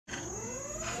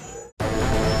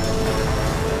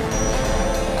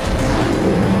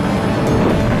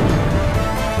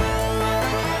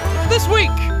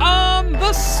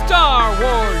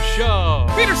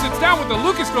down with the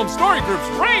Lucasfilm Story Group's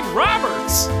Rayne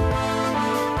Roberts.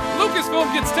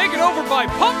 Lucasfilm gets taken over by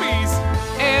puppies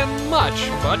and much,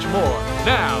 much more.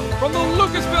 Now, from the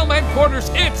Lucasfilm headquarters,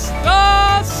 it's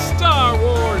the Star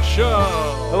Wars Show.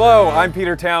 Hello, I'm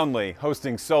Peter Townley,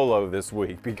 hosting solo this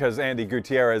week because Andy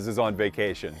Gutierrez is on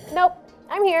vacation. Nope,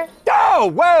 I'm here.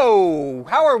 Oh, whoa!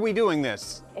 How are we doing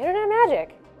this? Internet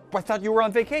magic. I thought you were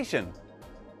on vacation.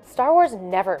 Star Wars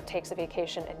never takes a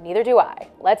vacation, and neither do I.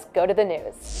 Let's go to the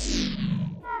news.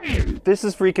 This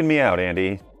is freaking me out,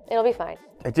 Andy. It'll be fine.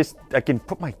 I can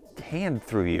put my hand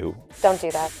through you. Don't do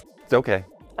that. It's okay.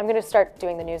 I'm gonna start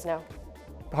doing the news now.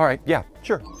 All right, yeah,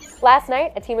 sure. Last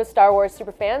night, a team of Star Wars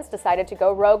superfans decided to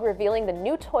go rogue, revealing the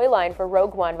new toy line for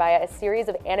Rogue One via a series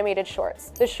of animated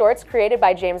shorts. The shorts, created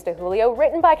by James DeJulio,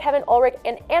 written by Kevin Ulrich,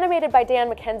 and animated by Dan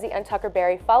McKenzie and Tucker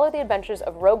Berry, follow the adventures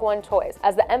of Rogue One toys,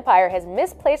 as the Empire has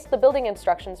misplaced the building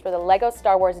instructions for the LEGO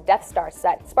Star Wars Death Star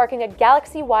set, sparking a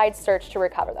galaxy-wide search to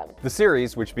recover them. The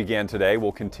series, which began today,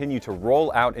 will continue to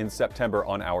roll out in September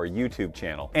on our YouTube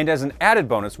channel. And as an added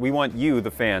bonus, we want you, the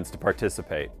fans, to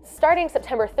participate. Starting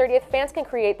September 30th, fans can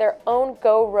create their own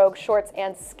Go Rogue shorts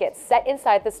and skits set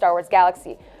inside the Star Wars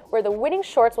galaxy, where the winning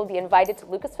shorts will be invited to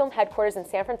Lucasfilm headquarters in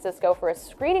San Francisco for a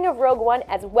screening of Rogue One,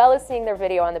 as well as seeing their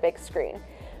video on the big screen.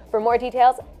 For more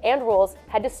details and rules,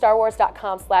 head to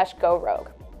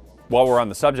starwars.com/GoRogue. While we're on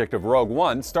the subject of Rogue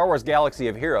One, Star Wars Galaxy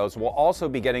of Heroes will also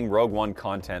be getting Rogue One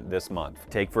content this month.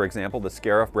 Take, for example, the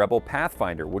Scarif Rebel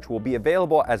Pathfinder, which will be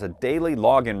available as a daily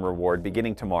login reward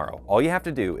beginning tomorrow. All you have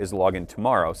to do is log in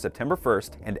tomorrow, September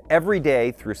 1st, and every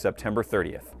day through September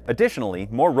 30th. Additionally,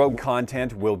 more Rogue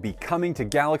content will be coming to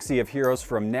Galaxy of Heroes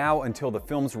from now until the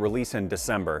film's release in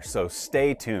December, so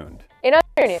stay tuned. In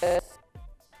other news,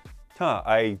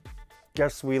 I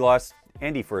guess we lost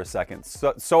Andy for a second,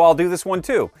 so I'll do this one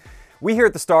too. We here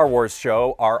at the Star Wars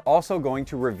Show are also going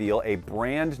to reveal a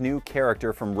brand new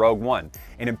character from Rogue One,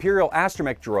 an Imperial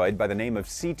astromech droid by the name of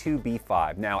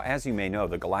C2B5. Now, as you may know,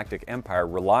 the Galactic Empire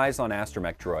relies on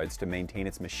astromech droids to maintain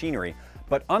its machinery,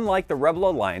 but unlike the Rebel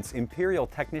Alliance, Imperial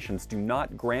technicians do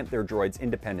not grant their droids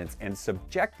independence and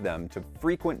subject them to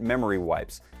frequent memory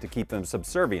wipes to keep them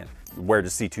subservient. Where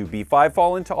does C2B5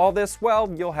 fall into all this?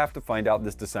 Well, you'll have to find out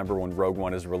this December when Rogue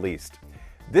One is released.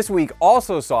 This week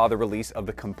also saw the release of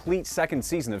the complete second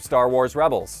season of Star Wars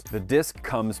Rebels. The disc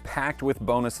comes packed with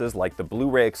bonuses like the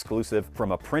Blu-ray exclusive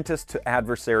From Apprentice to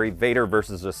Adversary Vader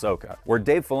vs. Ahsoka, where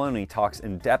Dave Filoni talks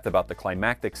in depth about the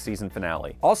climactic season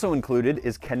finale. Also included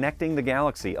is Connecting the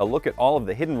Galaxy, a look at all of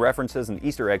the hidden references and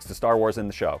Easter eggs to Star Wars in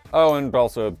the show. Oh, and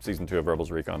also Season 2 of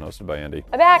Rebels Recon, hosted by Andy.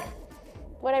 I'm back.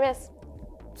 What'd I miss?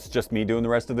 It's just me doing the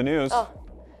rest of the news. Oh,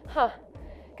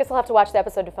 Guess I'll have to watch the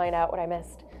episode to find out what I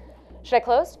missed. Should I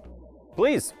close?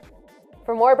 Please.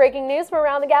 For more breaking news from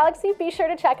around the galaxy, be sure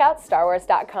to check out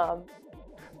starwars.com.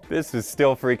 This is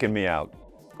still freaking me out.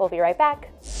 We'll be right back.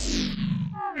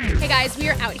 Hey guys, we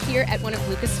are out here at one of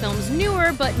Lucasfilm's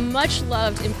newer but much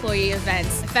loved employee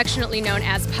events, affectionately known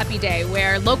as Puppy Day,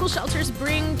 where local shelters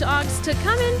bring dogs to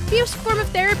come and be a form of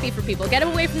therapy for people, get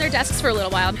them away from their desks for a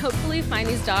little while, and hopefully find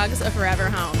these dogs a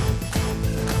forever home.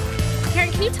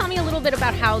 Karen, can you tell me a little bit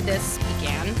about how this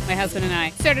began? My husband and I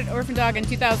started Orphan Dog in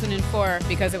 2004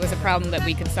 because it was a problem that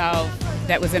we could solve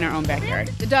that was in our own backyard.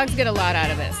 The dogs get a lot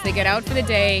out of this. They get out for the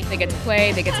day, they get to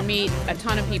play, they get to meet a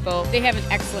ton of people. They have an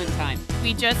excellent time.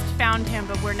 We just found him,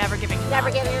 but we're never giving him Never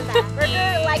up. giving him back.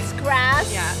 Burger likes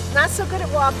grass. Yeah. Not so good at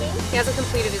walking. He hasn't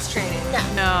completed his training.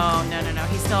 No.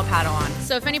 He's still a Padawan.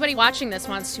 So if anybody watching this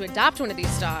wants to adopt one of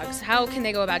these dogs, how can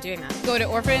they go about doing that? Go to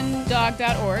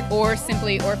orphandog.org or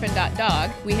simply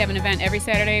orphan.dog. We have an event every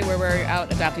Saturday where we're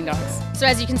out adopting dogs. So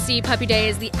as you can see, Puppy Day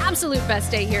is the absolute best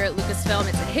day here at Lucasfilm.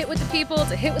 It's a hit with the people,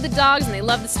 it's a hit with the dogs, and they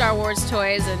love the Star Wars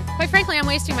toys, and quite frankly, I'm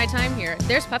wasting my time here.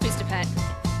 There's puppies to pet.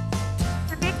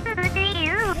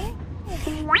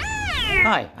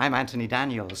 Hi, I'm Anthony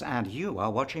Daniels, and you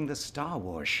are watching The Star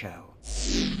Wars Show.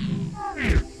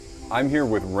 I'm here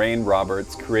with Rayne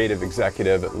Roberts, creative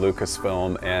executive at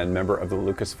Lucasfilm and member of the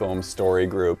Lucasfilm Story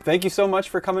Group. Thank you so much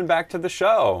for coming back to the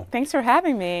show. Thanks for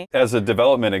having me. As a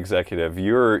development executive,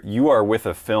 you are with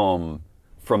a film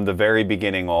from the very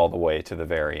beginning all the way to the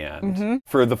very end. Mm-hmm.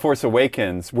 For The Force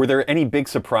Awakens, were there any big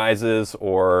surprises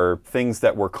or things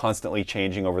that were constantly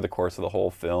changing over the course of the whole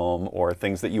film, or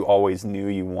things that you always knew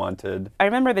you wanted? I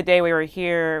remember the day we were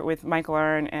here with Michael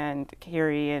Arndt and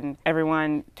Carrie and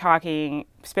everyone talking,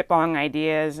 spitballing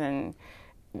ideas, and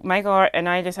Michael and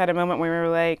I just had a moment where we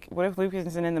were like, what if Luke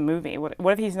isn't in the movie? What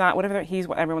if he's not? What if he's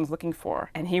what everyone's looking for?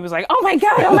 And he was like, oh my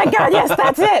God, yes,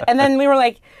 that's it. And then we were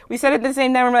like, we said it at the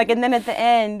same time, we were like, and then at the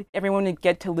end, everyone would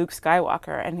get to Luke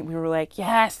Skywalker. And we were like,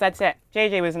 yes, that's it.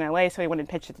 JJ was in LA, so he went and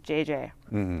pitched it to JJ.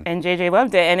 And JJ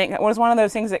loved it. And it was one of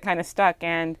those things that kind of stuck.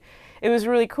 And it was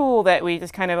really cool that we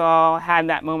just kind of all had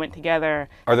that moment together.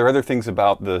 Are there other things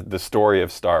about the story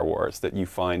of Star Wars that you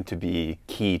find to be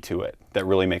key to it, that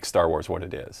really makes Star Wars what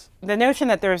it is? The notion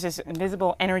that there's this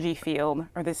invisible energy field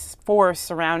or this force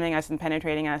surrounding us and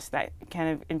penetrating us that kind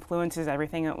of influences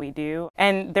everything that we do.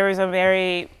 And there is a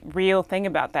very real thing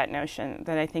about that notion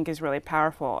that I think is really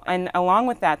powerful. And along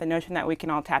with that, the notion that we can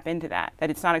all tap into that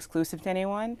it's not exclusive to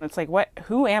anyone. It's like,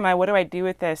 who am I? What do I do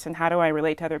with this? And how do I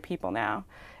relate to other people now?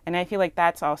 And I feel like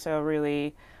that's also a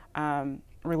really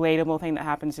relatable thing that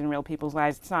happens in real people's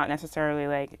lives. It's not necessarily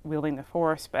like wielding the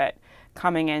force, but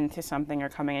coming into something or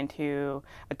coming into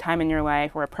a time in your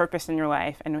life or a purpose in your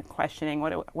life and questioning,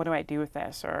 what do I do with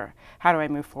this? Or how do I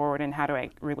move forward and how do I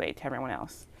relate to everyone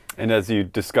else? And as you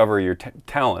discover your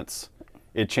talents,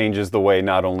 it changes the way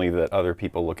not only that other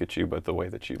people look at you, but the way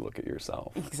that you look at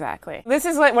yourself. Exactly. This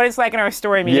is like what it's like in our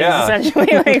story meetings, essentially.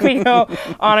 Like we go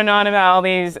on and on about all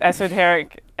these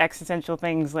esoteric, existential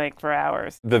things like for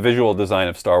hours. The visual design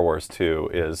of Star Wars 2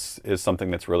 is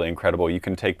something that's really incredible. You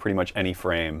can take pretty much any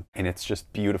frame and it's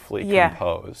just beautifully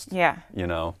composed. Yeah. You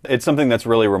know, it's something that's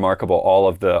really remarkable, all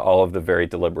of the very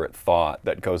deliberate thought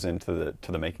that goes into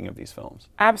the making of these films.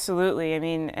 Absolutely. I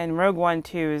mean, and Rogue One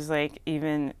 2 is like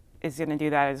is going to do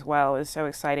that as well. It was so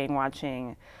exciting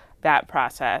watching that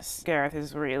process. Gareth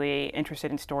is really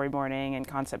interested in storyboarding and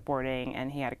concept boarding,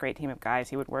 and he had a great team of guys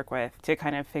he would work with to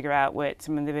kind of figure out what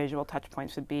some of the visual touch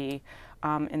points would be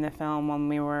in the film when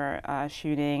we were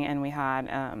shooting. And we had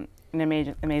an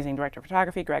amazing director of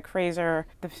photography, Greg Fraser.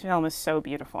 The film is so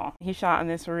beautiful. He shot on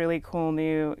this really cool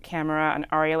new camera, an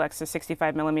Arri Alexa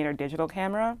 65mm digital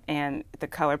camera, and the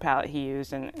color palette he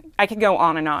used, and I could go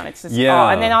on and on. It's just all,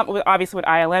 and then obviously what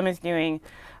ILM is doing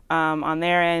on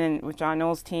their end and with John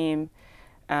Knoll's team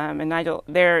and Nigel,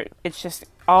 it's just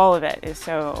all of it is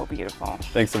so beautiful.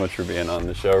 Thanks so much for being on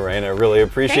the show, Rayne. I really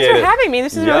appreciate it. Thanks for having me.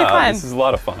 This is really fun. This is a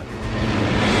lot of fun.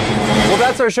 Well,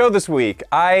 that's our show this week.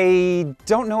 I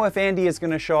don't know if Andy is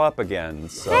going to show up again,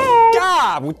 so... Hey!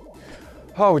 God!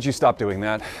 Oh, would you stop doing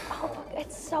that? Oh,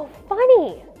 it's so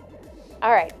funny.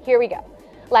 All right, here we go.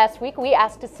 Last week, we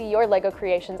asked to see your LEGO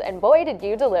creations, and boy, did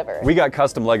you deliver. We got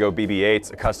custom LEGO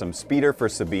BB-8s, a custom speeder for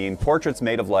Sabine, portraits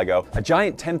made of LEGO, a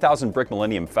giant 10,000 brick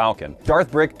Millennium Falcon.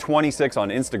 DarthBrick26 on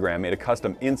Instagram made a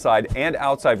custom inside and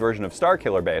outside version of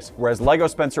Starkiller base, whereas LEGO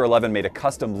Spencer 11 made a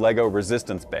custom LEGO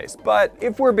Resistance base. But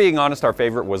if we're being honest, our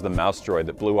favorite was the mouse droid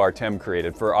that Blue Artem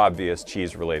created for obvious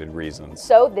cheese-related reasons.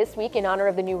 So this week, in honor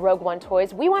of the new Rogue One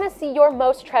toys, we want to see your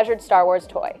most treasured Star Wars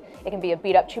toy. It can be a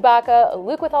beat-up Chewbacca, a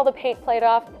Luke with all the paint played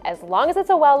off. As long as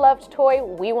it's a well-loved toy,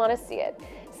 we want to see it.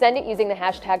 Send it using the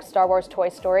hashtag Star Wars Toy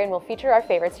Story, and we'll feature our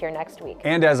favorites here next week.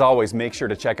 And as always, make sure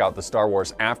to check out the Star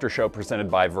Wars After Show presented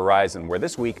by Verizon, where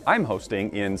this week I'm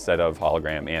hosting instead of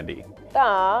Hologram Andy.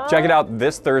 Aww. Check it out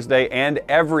this Thursday and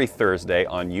every Thursday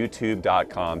on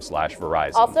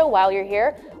youtube.com/Verizon. Also, while you're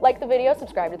here, like the video,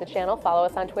 subscribe to the channel, follow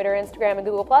us on Twitter, Instagram, and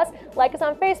Google+, like us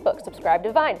on Facebook, subscribe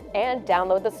to Vine, and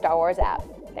download the Star Wars app.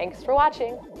 Thanks for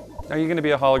watching. Are you going to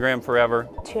be a hologram forever?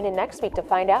 Tune in next week to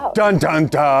find out. Dun dun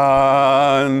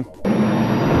dun!